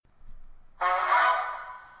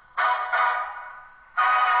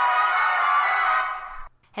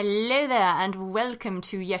Hello there and welcome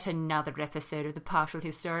to yet another episode of The Partial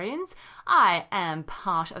Historians. I am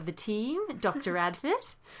part of the team, Dr.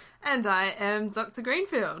 Radford. And I am Dr.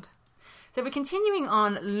 Greenfield. So we're continuing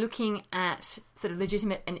on looking at sort of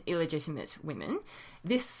legitimate and illegitimate women.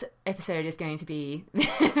 This episode is going to be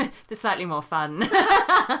the slightly more fun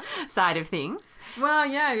side of things. Well,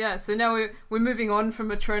 yeah. So now we're moving on from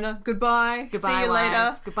Matrona. Goodbye. See you wives.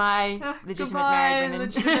 later. Goodbye, legitimate married women.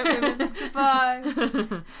 Legitimate women.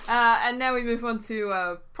 Goodbye. And now we move on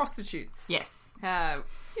to prostitutes. Yes.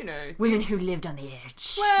 Women who lived on the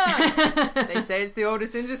edge. Well, they say it's the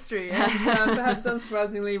oldest industry, and perhaps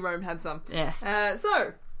unsurprisingly, Rome had some. Yes.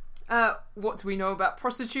 So, what do we know about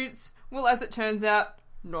prostitutes? Well, as it turns out,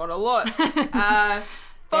 not a lot.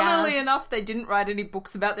 Funnily enough, they didn't write any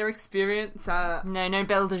books about their experience. No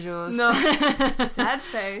Belle de Jour. No. Sad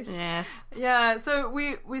face. Yes. Yeah, so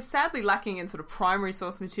we're sadly lacking in sort of primary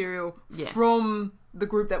source material Yes. from the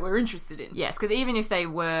group that we're interested in. Yes, because even if they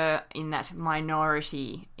were in that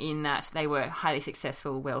minority, in that they were highly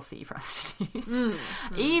successful, wealthy prostitutes,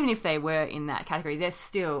 even if they were in that category, they're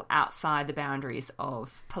still outside the boundaries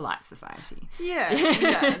of polite society.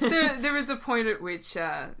 Yeah. There is a point at which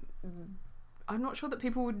I'm not sure that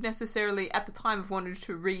people would necessarily, at the time, have wanted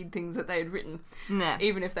to read things that they had written,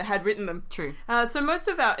 even if they had written them. True. So most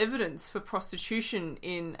of our evidence for prostitution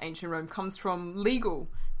in ancient Rome comes from legal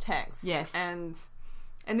texts. Yes.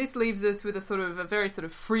 And this leaves us with a very sort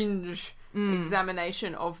of fringe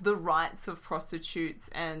examination of the rights of prostitutes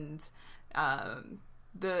and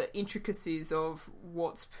the intricacies of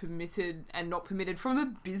what's permitted and not permitted from a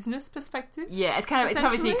business perspective. Yeah, it's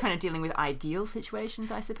obviously kind of dealing with ideal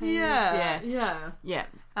situations, I suppose. Yeah.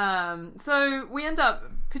 So we end up,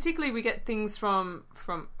 particularly we get things from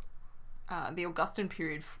the Augustan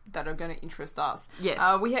period that are going to interest us.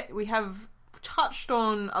 Yes. We have touched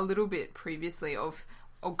on a little bit previously of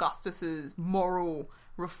Augustus's moral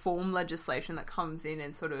reform legislation that comes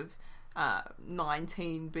in sort of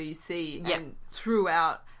 19 BC and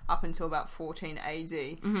throughout up until about 14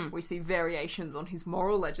 AD, we see variations on his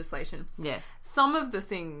moral legislation. Yes. Some of the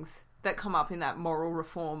things that come up in that moral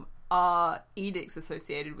reform are edicts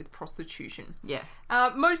associated with prostitution. Yes.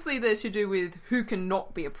 Mostly they're to do with who can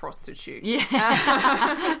not be a prostitute.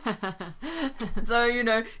 Yeah. So,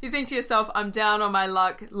 you think to yourself, I'm down on my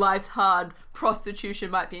luck, life's hard,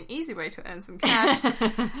 prostitution might be an easy way to earn some cash.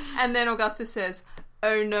 And then Augustus says,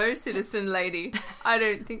 oh no, citizen lady, I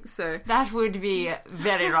don't think so. That would be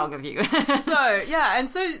very wrong of you. So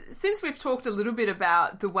since we've talked a little bit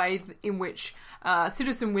about the way in which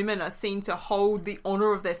citizen women are seen to hold the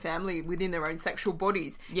honour of their family within their own sexual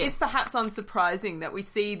bodies, it's perhaps unsurprising that we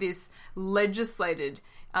see this legislated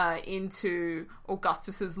into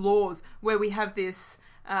Augustus's laws, where we have this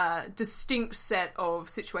distinct set of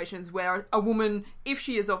situations where a woman, if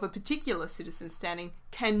she is of a particular citizen standing,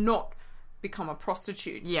 cannot become a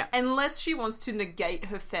prostitute. Yeah. Unless she wants to negate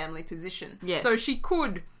her family position. Yes. So she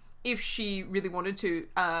could, if she really wanted to,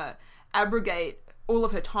 abrogate all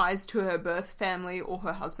of her ties to her birth family or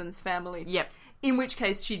her husband's family. Yep. In which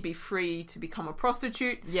case she'd be free to become a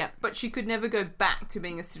prostitute. Yep. But she could never go back to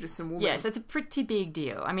being a citizen woman. Yes, it's a pretty big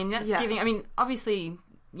deal. I mean, that's obviously,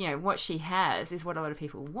 what she has is what a lot of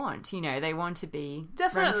people want. They want to be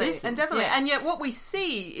Definitely. Yeah. And yet what we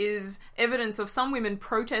see is evidence of some women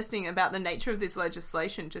protesting about the nature of this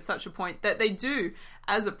legislation to such a point that they do,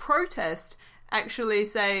 as a protest, actually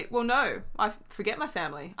say, well, no, I forget my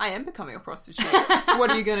family. I am becoming a prostitute. What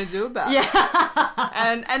are you going to do about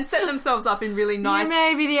it? And set themselves up in really nice... You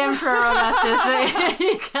may be the Emperor Augustus.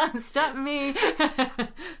 You can't stop me.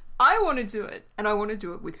 I want to do it, and I want to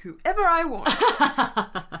do it with whoever I want.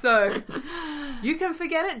 So, you can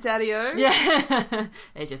forget it, Daddy-O. Yeah.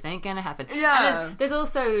 It just ain't going to happen. Yeah. And there's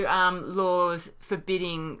also laws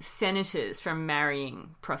forbidding senators from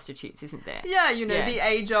marrying prostitutes, isn't there? Yeah, the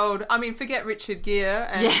age-old... I mean, forget Richard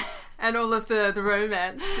Gere and all of the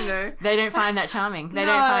romance, They don't find that charming. They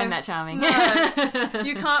don't find that charming. No.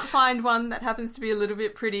 You can't find one that happens to be a little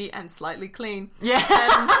bit pretty and slightly clean. Yeah.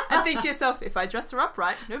 And think to yourself, if I dress her up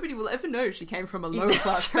right, nobody will ever know she came from a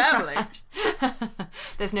low-class family. Right.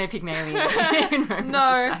 There's no Pygmalion.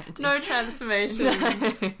 No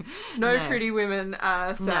transformation. No pretty women.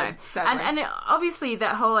 Sadly. And obviously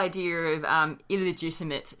that whole idea of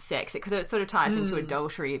illegitimate sex, it sort of ties into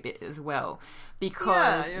adultery a bit as well.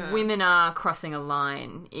 Because women are crossing a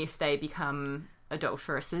line if they become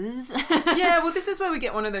adulteresses. Well, this is where we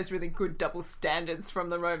get one of those really good double standards from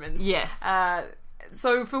the Romans. Yes.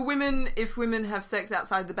 So for women, if women have sex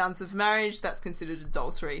outside the bounds of marriage, that's considered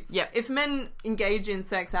adultery. Yep. If men engage in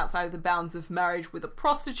sex outside of the bounds of marriage with a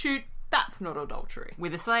prostitute, that's not adultery.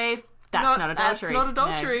 With a slave, That's not adultery. That's not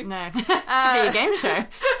adultery. No. Could be a game show.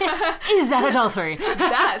 Is that adultery?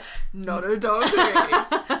 That's not adultery.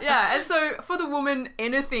 Yeah, and so for the woman,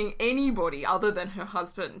 anybody other than her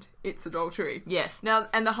husband, it's adultery. Yes. Now,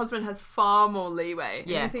 and the husband has far more leeway.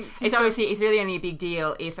 Yeah. It's really only a big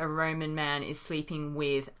deal if a Roman man is sleeping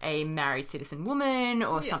with a married citizen woman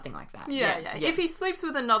or something like that. Yeah. If he sleeps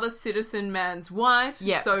with another citizen man's wife,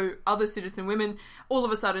 so other citizen women, all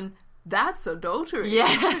of a sudden, that's adultery.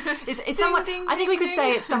 Yes. It's someone, I think we could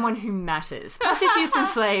say it's someone who matters. Prostitutes and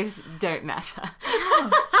slaves don't matter.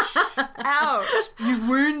 Ouch. You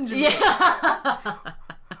wound me. Yeah.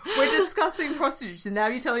 We're discussing prostitutes and now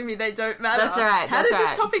you're telling me they don't matter. That's right. How did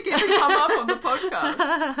this topic even come up on the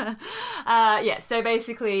podcast? So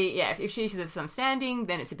basically, if she's of some standing,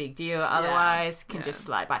 then it's a big deal. Otherwise, can just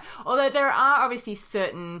slide by. Although there are obviously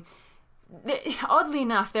oddly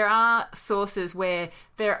enough, there are sources where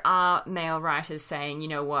there are male writers saying, you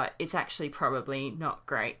know what, it's actually probably not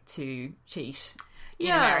great to cheat in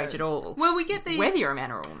a marriage at all. Well, we get these... whether you're a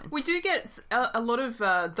man or a woman. We do get a lot of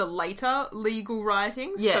the later legal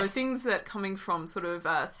writings. Yes. So things that coming from sort of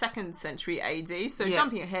 2nd century AD. So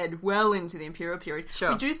jumping ahead well into the imperial period.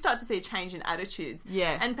 Sure. We do start to see a change in attitudes.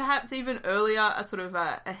 Yeah. And perhaps even earlier, a sort of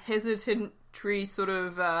a hesitant sort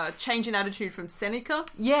of change in attitude from Seneca.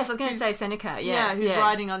 Yes, I was going to say Seneca. Yes, who's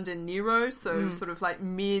writing under Nero, so sort of like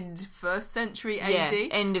mid-1st century AD.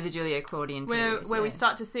 End of the Julio-Claudian period. Where we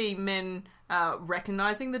start to see men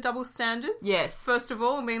recognising the double standards. Yes. First of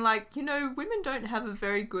all, I mean, like, women don't have a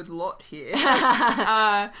very good lot here.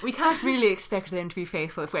 We can't really expect them to be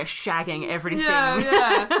faithful if we're shagging everything.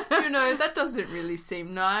 Yeah. That doesn't really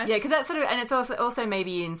seem nice. Yeah, because that's sort of, and it's also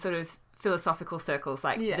maybe in sort of philosophical circles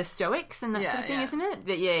like the Stoics and that sort of thing, isn't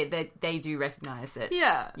it? That they do recognise it.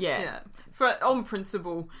 Yeah. On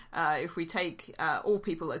principle, if we take all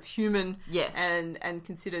people as human, and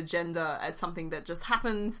consider gender as something that just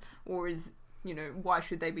happens or is, why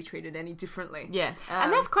should they be treated any differently? Yeah,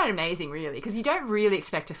 and that's quite amazing, really, because you don't really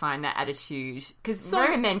expect to find that attitude, because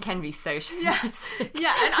Roman men can be so chauvinistic.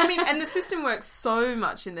 Yeah, and I mean, and the system works so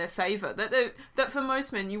much in their favour that for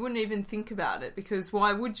most men you wouldn't even think about it, because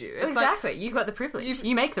why would you? It's exactly, you've got the privilege.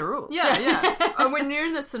 You make the rules. Yeah. When you're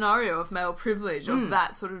in the scenario of male privilege of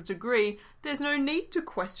that sort of degree, there's no need to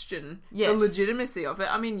question the legitimacy of it.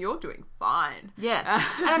 I mean, you're doing fine. Yeah.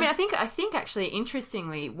 And I mean, I think actually,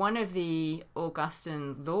 interestingly, one of the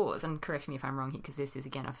Augustan laws, and correct me if I'm wrong here because this is,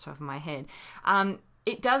 again, off the top of my head,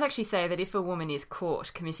 it does actually say that if a woman is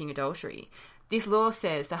caught committing adultery, this law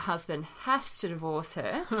says the husband has to divorce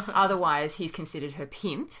her, otherwise he's considered her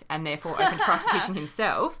pimp and therefore open to prosecution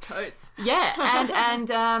himself. Totes. Yeah,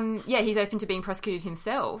 and he's open to being prosecuted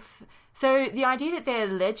himself. So the idea that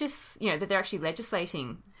they're actually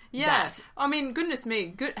legislating that. I mean, goodness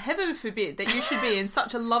me, heaven forbid that you should be in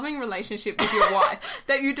such a loving relationship with your wife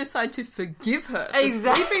that you decide to forgive her for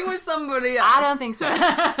sleeping with somebody else. I don't think so.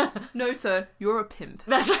 No, sir, you're a pimp.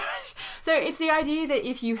 That's right. So it's the idea that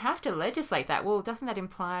if you have to legislate that, well, doesn't that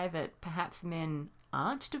imply that perhaps men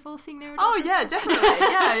aren't divorcing their adults? Oh yeah, definitely.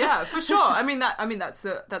 Yeah, for sure. I mean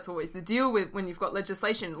that's always the deal with when you've got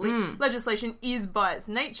legislation. Legislation is by its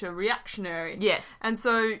nature reactionary. Yes. And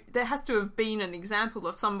so there has to have been an example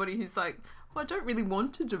of somebody who's like, well, I don't really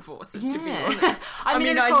want to divorce it, to be honest. I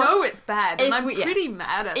mean, I know it's bad, and I'm pretty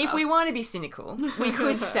mad at it. If we want to be cynical, we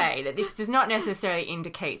could say that this does not necessarily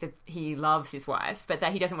indicate that he loves his wife, but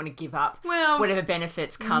that he doesn't want to give up whatever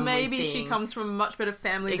benefits come with maybe she comes from a much better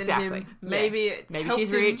family than him. Maybe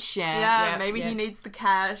she's rich. Maybe he needs the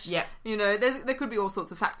cash. Yeah. There could be all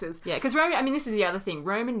sorts of factors. Yeah, because this is the other thing.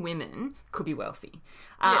 Roman women could be wealthy.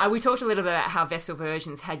 We talked a little bit about how Vestal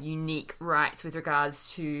virgins had unique rights with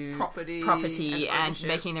regards to property and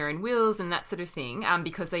making their own wills and that sort of thing,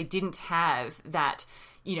 because they didn't have that,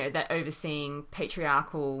 that overseeing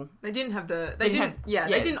patriarchal. They didn't have they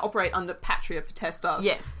didn't operate under patria potestas.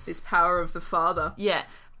 Yes, this power of the father. Yeah.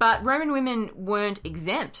 But Roman women weren't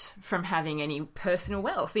exempt from having any personal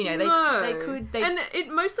wealth. They could. And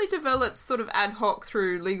it mostly develops sort of ad hoc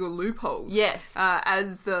through legal loopholes. Yes.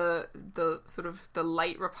 As the sort of the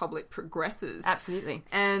late Republic progresses. Absolutely.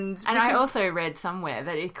 And I also read somewhere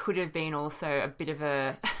that it could have been also a bit of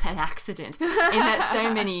an accident in that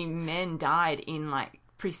so many men died in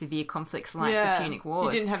pretty severe conflicts like the Punic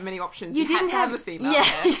Wars. You didn't have many options. You didn't have a female.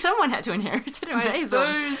 Yeah, someone had to inherit it.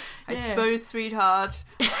 I suppose, sweetheart,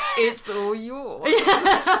 it's all yours.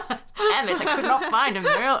 Damn damn it, I could not find a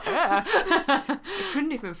male heir. I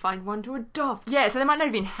couldn't even find one to adopt. Yeah, so they might not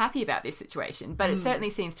have been happy about this situation, but it certainly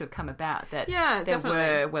seems to have come about that there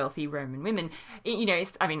were wealthy Roman women. You know,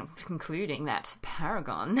 concluding that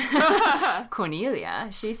paragon, Cornelia,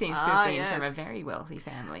 she seems to have been from a very wealthy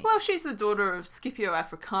family. Well, she's the daughter of Scipio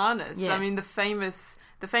Africanus. Yes. I mean, the famous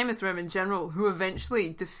Roman general who eventually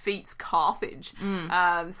defeats Carthage.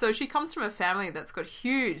 So she comes from a family that's got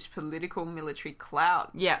huge political military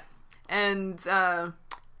clout. Yeah. And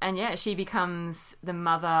she becomes the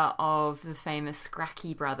mother of the famous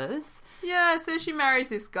Gracchi brothers. Yeah, so she marries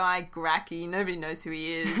this guy, Gracchi. Nobody knows who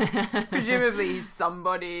he is. Presumably he's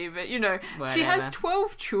somebody, but, you know, whatever. She has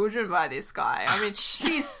 12 children by this guy. I mean,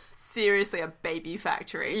 she's seriously a baby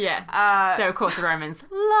factory. Yeah. So, of course, the Romans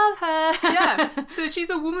love her. Yeah. So she's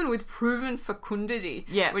a woman with proven fecundity.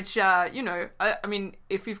 Yeah. Which, you know, I mean,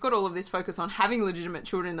 if you've got all of this focus on having legitimate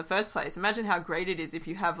children in the first place, imagine how great it is if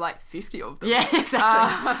you have, like, 50 of them. Yeah,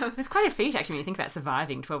 exactly. It's quite a feat, actually, when you think about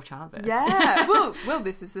surviving 12 childbirths. Yeah. Well,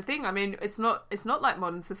 this is the thing. I mean, it's not like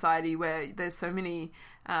modern society where there's so many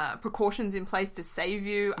precautions in place to save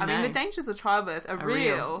you. I mean, the dangers of childbirth are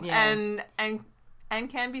real. Yeah. And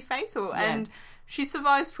can be fatal. Yeah. And she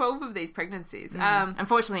survives 12 of these pregnancies.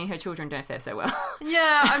 Unfortunately, her children don't fare so well.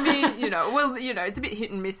 Yeah, I mean, you know, it's a bit hit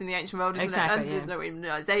and miss in the ancient world, isn't it? And there's no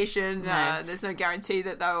immunisation. No. There's no guarantee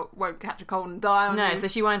that they won't catch a cold and die on you. So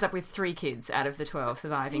she winds up with 3 kids out of the 12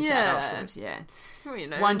 surviving to adulthood. Yeah. Well, you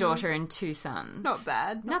know, 1 daughter and 2 sons. Not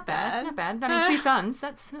bad. Not bad. I mean, 2 sons.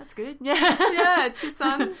 That's good. Yeah. Yeah, 2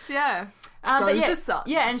 sons. Yeah. The sons.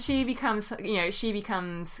 Yeah, and she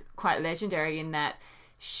becomes quite legendary in that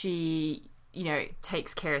she, you know,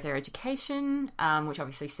 takes care of their education, which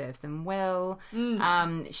obviously serves them well.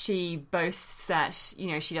 She boasts that, you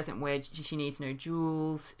know, she needs no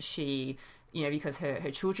jewels. She, you know, because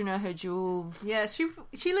her children are her jewels. Yeah,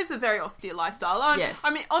 she lives a very austere lifestyle. Yes. I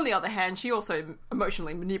mean, on the other hand, she also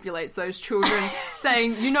emotionally manipulates those children,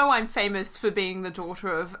 saying, you know, I'm famous for being the daughter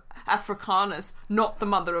of Africanus, not the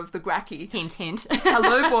mother of the Gracchi. Hint, hint.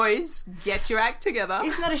 Hello, boys. Get your act together.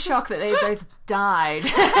 Isn't that a shock that they both died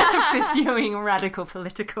pursuing radical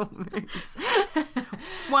political moves?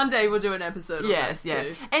 One day we'll do an episode on that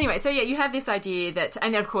too. Anyway, so you have this idea that,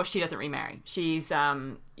 and then of course she doesn't remarry. She's, she's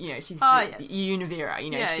Univira.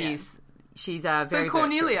 You know, she's very so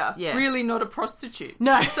Cornelia, virtuous. really not a prostitute.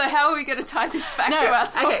 No. So how are we going to tie this back to our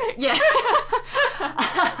topic?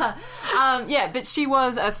 Okay, but she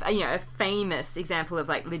was a famous example of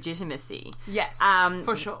like legitimacy. Yes,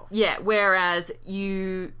 for sure. Yeah, whereas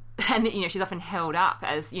she's often held up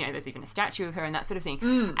as, you know, there's even a statue of her and that sort of thing.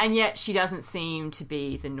 And yet she doesn't seem to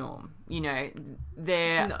be the norm. You know,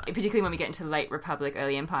 particularly when we get into late Republic,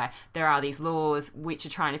 early Empire, there are these laws which are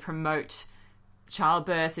trying to promote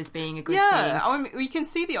childbirth as being a good thing. Yeah, I mean, we can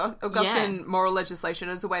see the Augustan moral legislation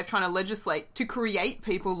as a way of trying to legislate to create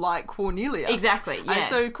people like Cornelia. Exactly, yeah. And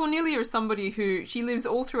so Cornelia is somebody who, she lives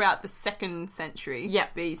all throughout the 2nd century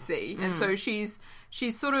BC. And so she's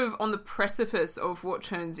sort of on the precipice of what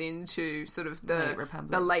turns into sort of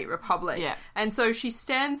the late Republic. Yeah. And so she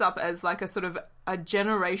stands up as like a sort of a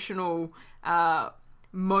generational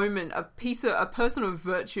moment, a person of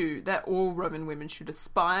virtue that all Roman women should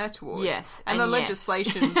aspire towards. Yes. And the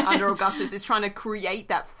legislation under Augustus is trying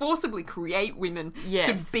to forcibly create women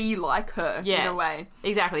to be like her in a way.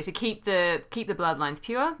 Exactly. To keep the bloodlines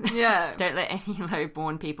pure. Yeah. Don't let any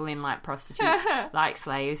low-born people in like prostitutes, like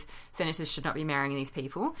slaves. Senators should not be marrying these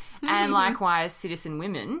people. And likewise, citizen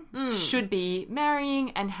women should be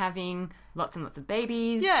marrying and having lots and lots of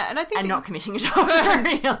babies. Yeah, and I think not committing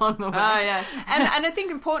adultery along the way. Yeah. And I think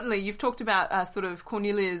importantly, you've talked about sort of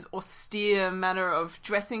Cornelia's austere manner of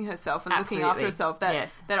dressing herself and looking after herself.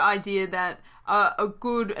 That idea that a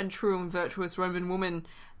good and true and virtuous Roman woman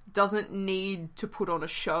doesn't need to put on a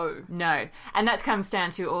show. No. And that comes down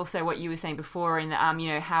to also what you were saying before in the,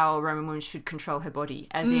 how a Roman woman should control her body.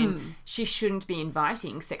 As in, she shouldn't be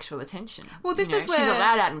inviting sexual attention. Well, this is where... She's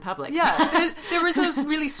allowed out in public. Yeah. there is a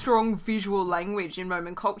really strong visual language in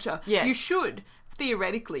Roman culture. Yes. You should,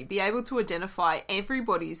 theoretically, be able to identify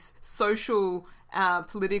everybody's social,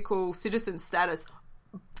 political, citizen status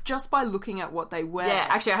just by looking at what they wear. Yeah,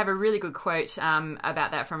 actually, I have a really good quote about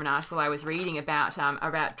that from an article I was reading about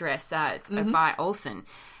dress. It's by Olsen.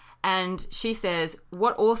 And she says,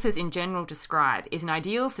 what authors in general describe is an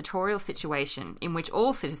ideal sartorial situation in which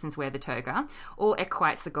all citizens wear the toga, all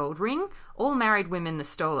equites the gold ring, all married women the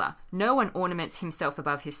stola. No one ornaments himself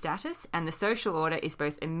above his status, and the social order is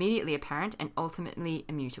both immediately apparent and ultimately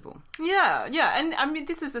immutable. Yeah, yeah. And I mean,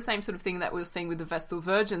 this is the same sort of thing that we were seeing with the Vestal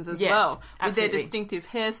Virgins as well, with their distinctive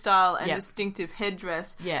hairstyle and distinctive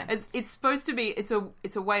headdress. Yeah. It's supposed to be, it's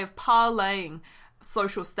a way of parlaying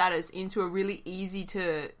social status into a really easy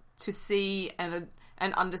to see and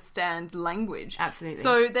understand language. Absolutely.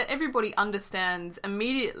 So that everybody understands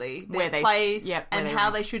immediately their place and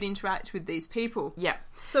how they should interact with these people. Yeah.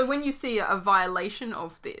 So when you see a violation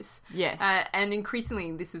of this, yes, and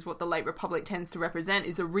increasingly this is what the late Republic tends to represent,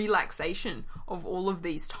 is a relaxation of all of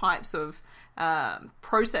these types of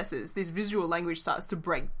processes, this visual language starts to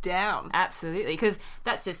break down. Absolutely, because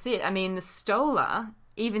that's just it. I mean, the stola,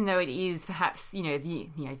 even though it is perhaps,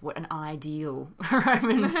 what an ideal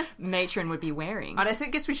Roman matron would be wearing. And I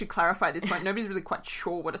guess we should clarify this point. Nobody's really quite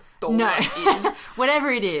sure what a stola is.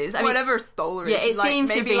 Whatever it is. Whatever a stola is. It seems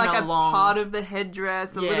maybe to be like a long part of the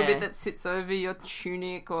headdress, a little bit that sits over your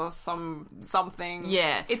tunic or something.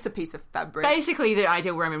 Yeah. It's a piece of fabric. Basically, the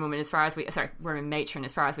ideal Roman woman, Roman matron,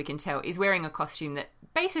 as far as we can tell, is wearing a costume that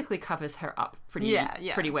basically covers her up pretty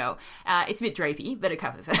well. It's a bit drapey, but it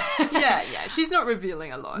covers her. Yeah. She's not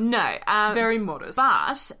revealing a lot. No. Very modest.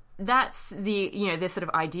 But that's the sort of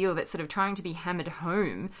ideal that's sort of trying to be hammered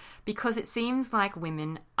home, because it seems like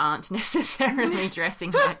women aren't necessarily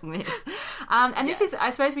dressing like this. And this is,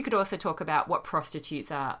 I suppose we could also talk about what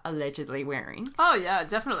prostitutes are allegedly wearing. Oh, yeah,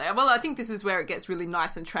 definitely. Well, I think this is where it gets really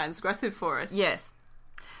nice and transgressive for us. Yes.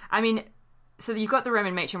 I mean, so you've got the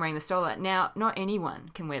Roman matron wearing the stola. Now, not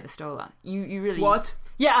anyone can wear the stola. You really... What?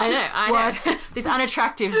 Yeah, I know. This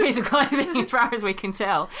unattractive piece of clothing, as far as we can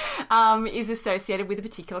tell, is associated with a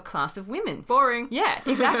particular class of women. Boring. Yeah,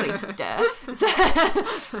 exactly. Duh.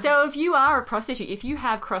 So if you are a prostitute, if you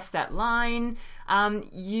have crossed that line,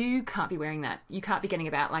 you can't be wearing that. You can't be getting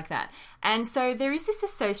about like that. And so there is this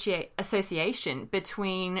association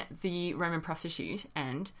between the Roman prostitute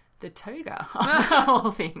and the toga, of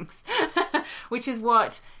all things, which is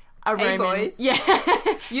what a Roman... boys. Yeah.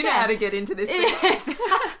 You know how to get into this thing. Yes,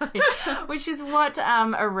 exactly. Which is what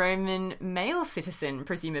a Roman male citizen,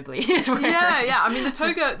 presumably, is wearing. Yeah. I mean, the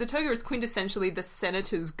toga is quintessentially the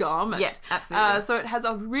senator's garment. Yeah, absolutely. So it has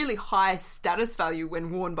a really high status value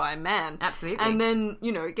when worn by a man. Absolutely. And then,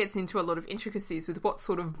 it gets into a lot of intricacies with what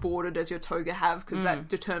sort of border does your toga have, because that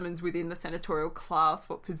determines within the senatorial class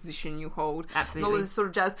what position you hold. Absolutely. And all this sort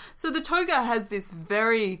of jazz. So the toga has this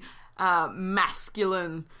very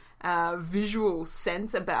masculine... visual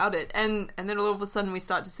sense about it, and then all of a sudden we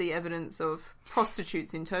start to see evidence of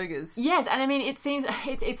prostitutes in togas. Yes, and I mean, it seems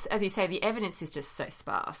it's as you say, the evidence is just so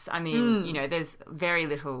sparse. I mean, there's very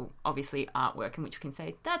little, obviously, artwork in which we can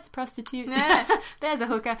say that's prostitute. There's a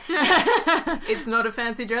hooker. It's not a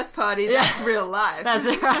fancy dress party. That's real life. That's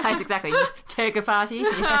right, exactly. Toga party.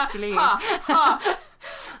 Yes, please.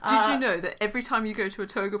 Did you know that every time you go to a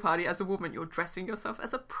toga party as a woman, you're dressing yourself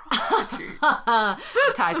as a prostitute?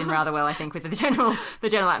 It ties in rather well, I think, with the general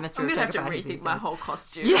atmosphere of toga parties. I'm going to have to rethink my whole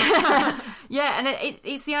costume. Yeah, and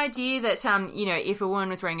it's the idea that, if a woman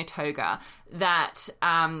was wearing a toga, that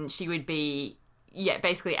she would be,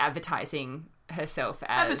 basically advertising herself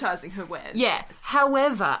as... advertising her wares. Yeah. Yes.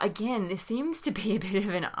 However, again, there seems to be a bit of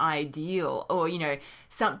an ideal or,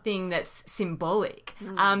 something that's symbolic,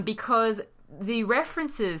 because... the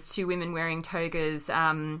references to women wearing togas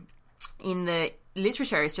in the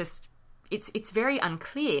literature is just it's very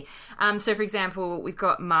unclear. So, for example, we've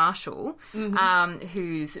got Martial,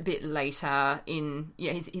 who's a bit later in the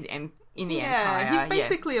Empire. He's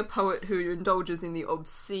basically a poet who indulges in the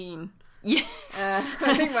obscene. Yes.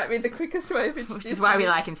 I think might be the quickest way of introducing. Which is why we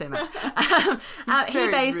like him so much. He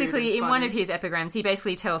basically, in one of his epigrams, he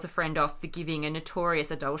basically tells a friend off for giving a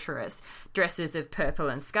notorious adulteress dresses of purple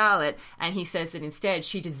and scarlet, and he says that instead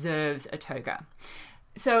she deserves a toga.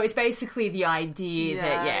 So it's basically the idea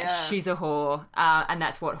that, she's a whore, and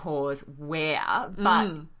that's what whores wear,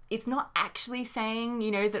 but... it's not actually saying,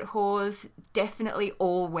 that whores definitely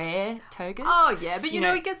all wear togas. Oh, yeah, but,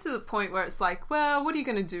 it gets to the point where it's like, well, what are you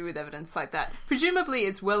going to do with evidence like that? Presumably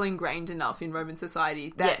it's well ingrained enough in Roman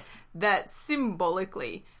society that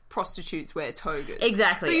symbolically prostitutes wear togas.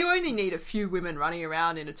 Exactly. So you only need a few women running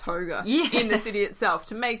around in a toga in the city itself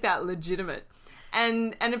to make that legitimate.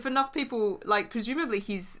 And if enough people, presumably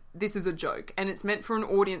he's this is a joke, and it's meant for an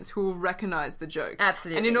audience who will recognise the joke.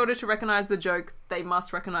 Absolutely. And in order to recognise the joke, they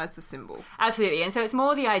must recognise the symbol. Absolutely. And so it's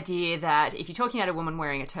more the idea that if you're talking about a woman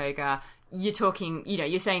wearing a toga, you're talking,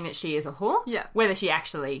 you're saying that she is a whore. Yeah. Whether she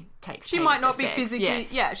actually takes She might not be physically,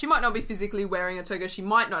 she might not be physically wearing a toga. She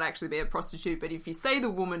might not actually be a prostitute. But if you say the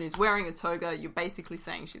woman is wearing a toga, you're basically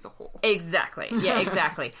saying she's a whore. Exactly. Yeah,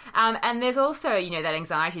 exactly. And there's also, that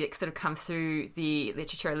anxiety that sort of comes through the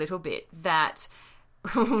literature a little bit, that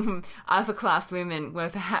upper class women were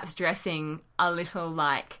perhaps dressing a little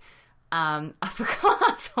like upper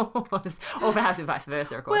class whores, or perhaps vice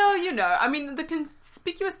versa, of course. Well, the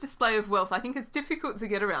conspicuous display of wealth, I think it's difficult to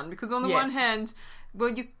get around, because on the one hand,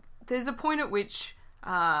 there's a point at which,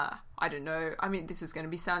 I don't know, this is going to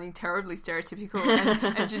be sounding terribly stereotypical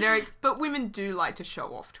and generic, but women do like to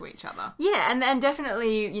show off to each other. Yeah, and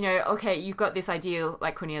definitely, okay, you've got this ideal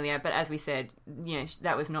like Cornelia, but as we said,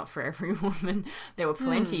 that was not for every woman. There were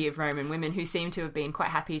plenty of Roman women who seem to have been quite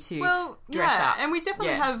happy to dress up. And we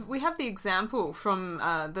definitely have the example from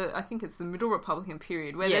I think it's the Middle Republican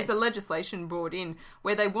period, where there's a legislation brought in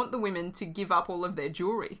where they want the women to give up all of their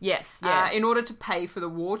jewellery. Yes, yeah. In order to pay for the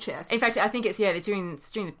war chest. In fact, I think it's during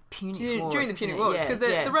the Punic Wars. During the Punic Wars, because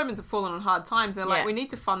the Romans have fallen on hard times. They're like, we need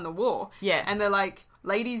to fund the war. Yeah. And they're like,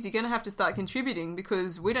 ladies, you're going to have to start contributing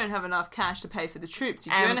because we don't have enough cash to pay for the troops.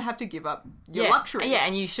 You're going to have to give up your luxuries. Yeah,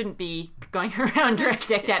 and you shouldn't be going around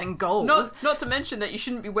decked out in gold. Not to mention that you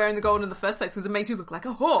shouldn't be wearing the gold in the first place because it makes you look like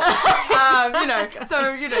a whore.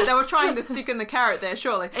 So, they were trying the stick and the carrot there,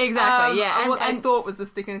 surely. Exactly, yeah. And what they thought was the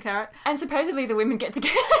stick and the carrot. And supposedly the women get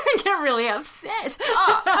together and get really upset.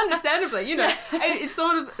 Understandably, it's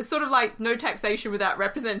sort of like no taxation without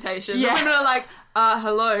representation. Yeah. The women are like,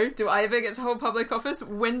 hello, do I ever get to hold public office?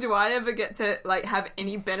 When do I ever get to, have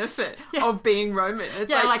any benefit of being Roman? It's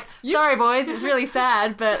sorry boys, it's really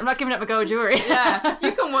sad, but I'm not giving up my gold jewellery. Yeah,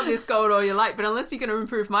 you can want this gold all you like, but unless you're going to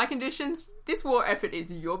improve my conditions, this war effort is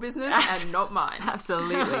your business and not mine.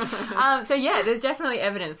 Absolutely. There's definitely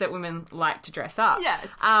evidence that women like to dress up. Yeah,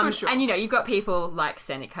 for sure. And, you've got people like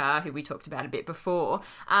Seneca, who we talked about a bit before,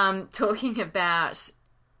 talking about,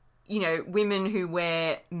 women who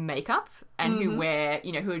wear makeup and who wear,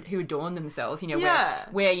 who adorn themselves,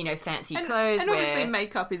 wear fancy clothes. And obviously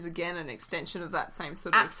makeup is, again, an extension of that same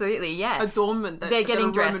sort of adornment that they're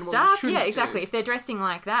getting dressed up. Yeah, exactly. Do. If they're dressing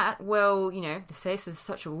like that, well, the face of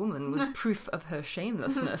such a woman was proof of her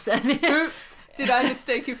shamelessness. Oops, did I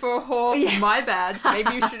mistake you for a whore? Yeah. My bad.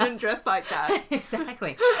 Maybe you shouldn't dress like that.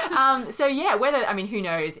 Exactly. Who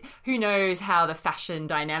knows? Who knows how the fashion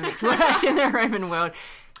dynamics worked in the Roman world?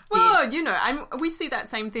 Well, we see that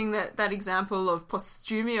same thing, that example of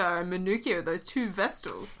Postumio and Minucio, those two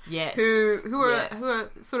Vestals, who are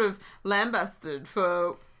sort of lambasted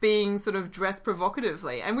for being sort of dressed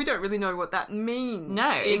provocatively, and we don't really know what that means.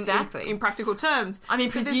 No, exactly. In practical terms.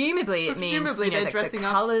 Presumably it means they're dressing the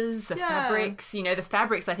colours, the fabrics. The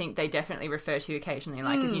fabrics I think they definitely refer to occasionally,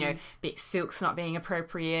 as big silks not being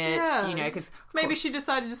appropriate. Because maybe she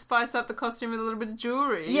decided to spice up the costume with a little bit of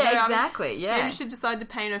jewellery. Yeah, exactly. Maybe she decided to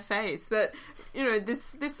paint her face, but.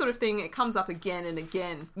 This sort of thing, it comes up again and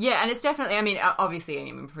again. Yeah, and it's definitely, obviously,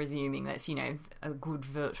 I'm presuming that, a good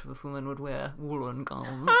virtuous woman would wear woolen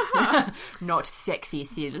gowns, not sexy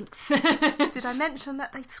silks. Did I mention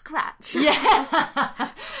that they scratch?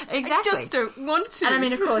 Yeah, exactly. I just don't want to.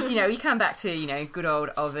 And of course, you come back to, good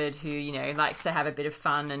old Ovid, who, likes to have a bit of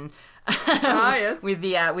fun and yes. with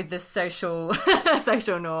the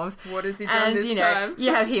social norms. What has he done this time?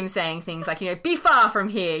 You have him saying things like, be far from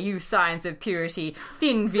here, you signs of purity,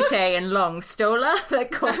 thin vitae and long stola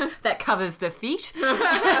that covers the feet.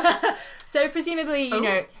 So presumably,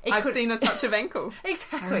 I've seen a touch of ankle.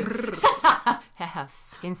 Exactly.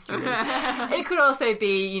 It could also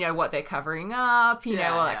be, what they're covering up, all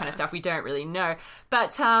that kind of stuff. We don't really know.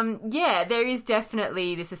 But, there is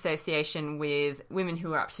definitely this association with women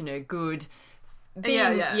who are up to no good.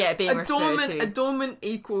 Being referred to. Adornment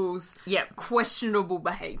equals questionable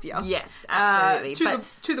behaviour. Yes, absolutely.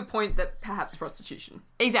 To the point that perhaps prostitution.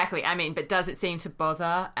 Exactly. But does it seem to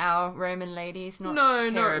bother our Roman ladies? No,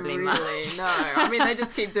 terribly not really. Much. No. They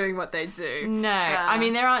just keep doing what they do. No.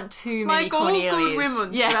 There aren't too many Cornelias. Like all good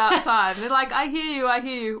women throughout time. They're like, I hear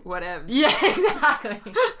you, whatever. Yeah, exactly.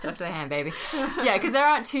 Talk to the hand, baby. Yeah, because there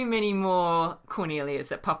aren't too many more Cornelias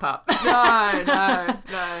that pop up. No.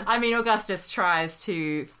 Augustus tries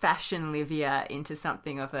to fashion Livia into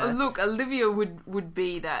something of a... Look, Olivia would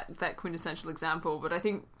be that quintessential example, but I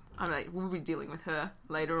think we'll be dealing with her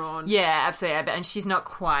later on. Yeah, absolutely. And she never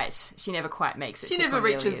quite makes it. She never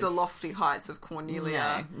reaches the lofty heights of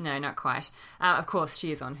Cornelia. No, not quite. Of course,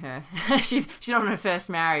 she is on her. she's not on her first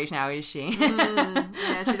marriage now, is she?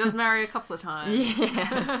 Yeah, she does marry a couple of times.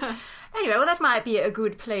 Yes. Anyway, well, that might be a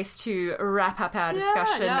good place to wrap up our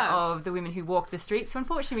discussion of the women who walk the streets. So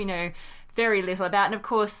unfortunately, we know very little about. And of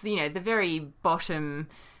course, the very bottom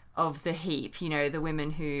of the heap, the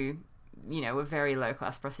women who, were very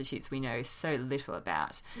low-class prostitutes, we know so little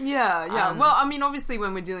about. Yeah. Well, I mean, obviously,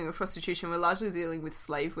 when we're dealing with prostitution, we're largely dealing with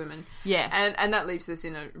slave women. Yes. And that leaves us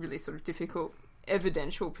in a really sort of difficult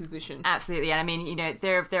evidential position. Absolutely. And I mean,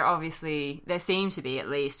 there seem to be at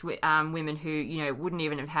least women who, wouldn't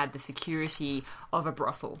even have had the security of a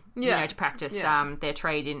brothel, to practice their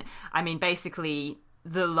trade in. I mean, basically,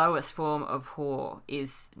 the lowest form of whore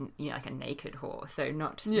is, like a naked whore, so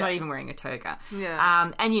not even wearing a toga.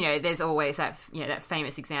 Yeah. And there's always that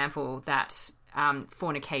famous example that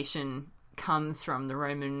fornication comes from the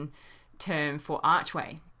Roman term for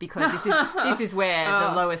archway, because this is where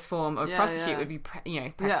the lowest form of prostitute would be,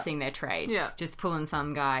 practicing their trade. Yeah. Just pulling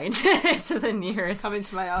some guy to the nearest. Come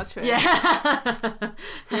into my archway. Yeah.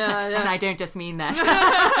 Yeah. And I don't just mean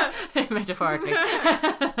that metaphorically.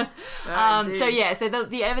 So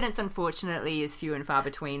the evidence, unfortunately, is few and far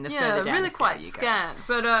between. The further down really the quite scale you scant.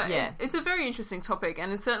 go. But it's a very interesting topic,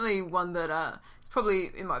 and it's certainly one that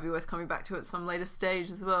it might be worth coming back to at some later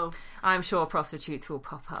stage as well. I'm sure prostitutes will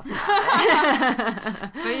pop up. But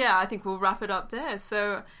yeah, I think we'll wrap it up there.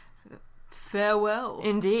 So, farewell.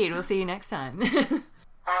 Indeed. We'll see you next time.